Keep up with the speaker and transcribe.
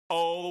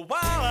All the while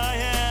I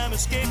am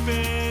escaping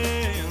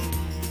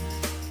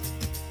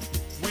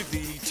with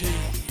E.T.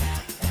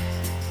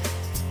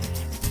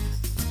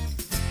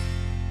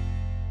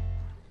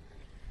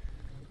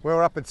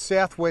 We're up at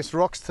Southwest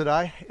Rocks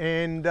today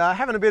and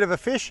having a bit of a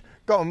fish.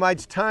 Got my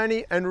mates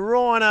Tony and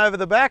Ryan over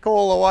the back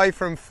all the way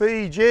from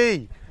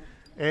Fiji.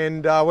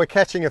 And we're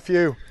catching a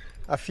few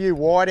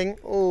whiting.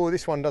 Oh,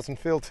 this one doesn't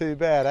feel too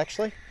bad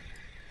actually.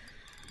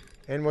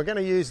 And we're going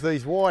to use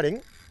these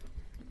whiting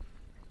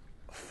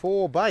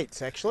for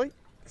baits actually.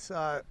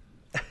 So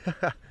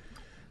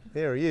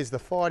there he is, the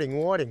fighting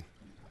whiting.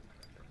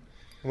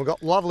 And we've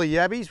got lovely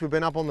yabbies. We've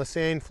been up on the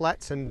sand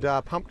flats and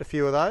pumped a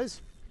few of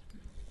those.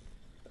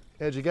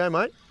 How'd you go,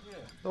 mate? Yeah.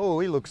 Oh,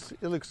 he looks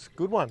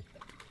good one.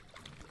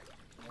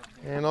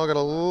 And I got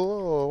a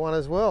little one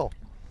as well.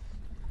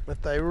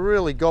 But they're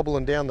really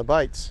gobbling down the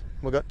baits.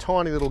 We've got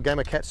tiny little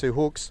gamakatsu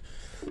hooks,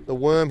 the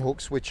worm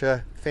hooks, which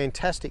are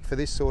fantastic for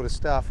this sort of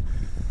stuff.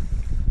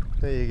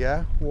 There you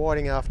go,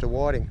 whiting after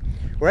whiting.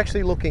 We're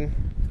actually looking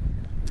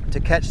to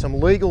catch some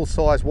legal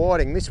size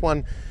whiting. This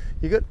one,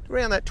 you got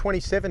around that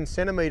 27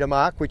 centimetre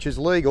mark, which is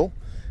legal,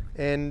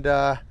 and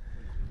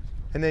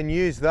then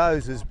use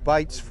those as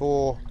baits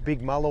for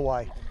big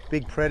mulloway,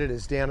 big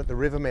predators down at the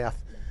river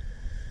mouth.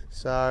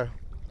 So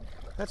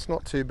that's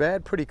not too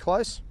bad, pretty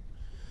close.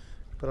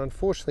 But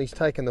unfortunately he's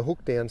taken the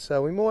hook down,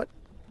 so we might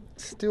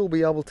still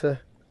be able to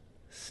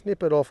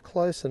snip it off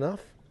close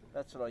enough.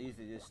 That's what I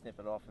usually do, snip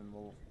it off and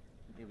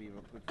he'll be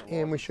real good for live.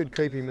 And we should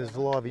keep him as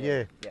live,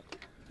 yeah. Yeah.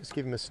 Just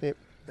give him a snip.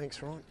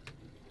 Thanks, Ryan.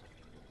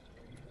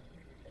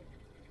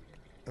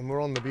 And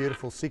we're on the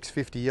beautiful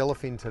 650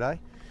 yellowfin today.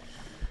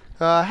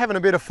 Having a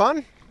bit of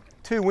fun.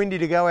 Too windy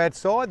to go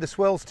outside. The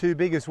swell's too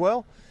big as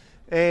well.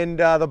 And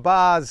the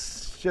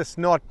bar's just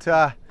not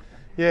going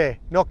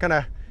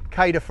to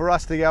cater for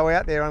us to go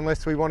out there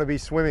unless we want to be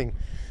swimming.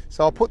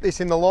 So I'll put this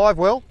in the live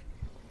well.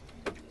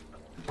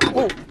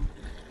 Oh,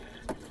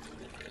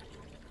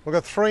 we've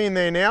got 3 in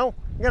there now.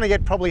 I'm going to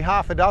get probably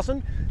half a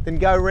dozen, then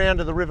go round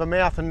to the river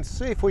mouth and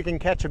see if we can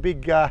catch a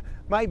big,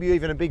 maybe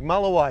even a big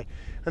mulloway.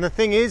 And the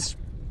thing is,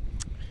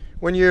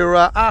 when you're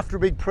after a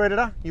big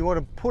predator, you want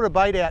to put a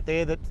bait out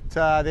there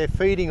that they're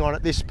feeding on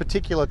at this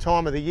particular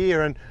time of the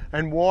year,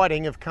 and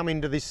whiting have come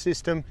into this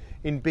system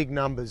in big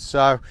numbers.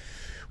 So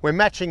we're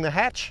matching the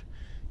hatch,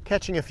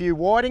 catching a few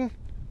whiting,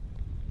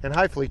 and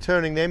hopefully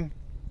turning them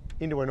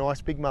into a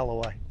nice big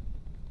mulloway.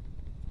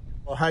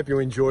 I hope you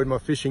enjoyed my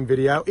fishing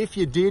video. If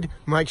you did,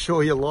 make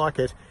sure you like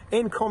it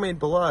and comment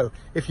below.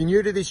 If you're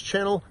new to this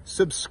channel,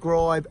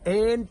 subscribe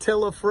and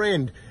tell a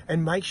friend,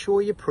 and make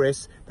sure you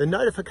press the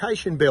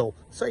notification bell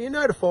so you're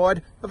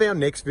notified of our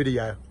next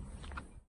video.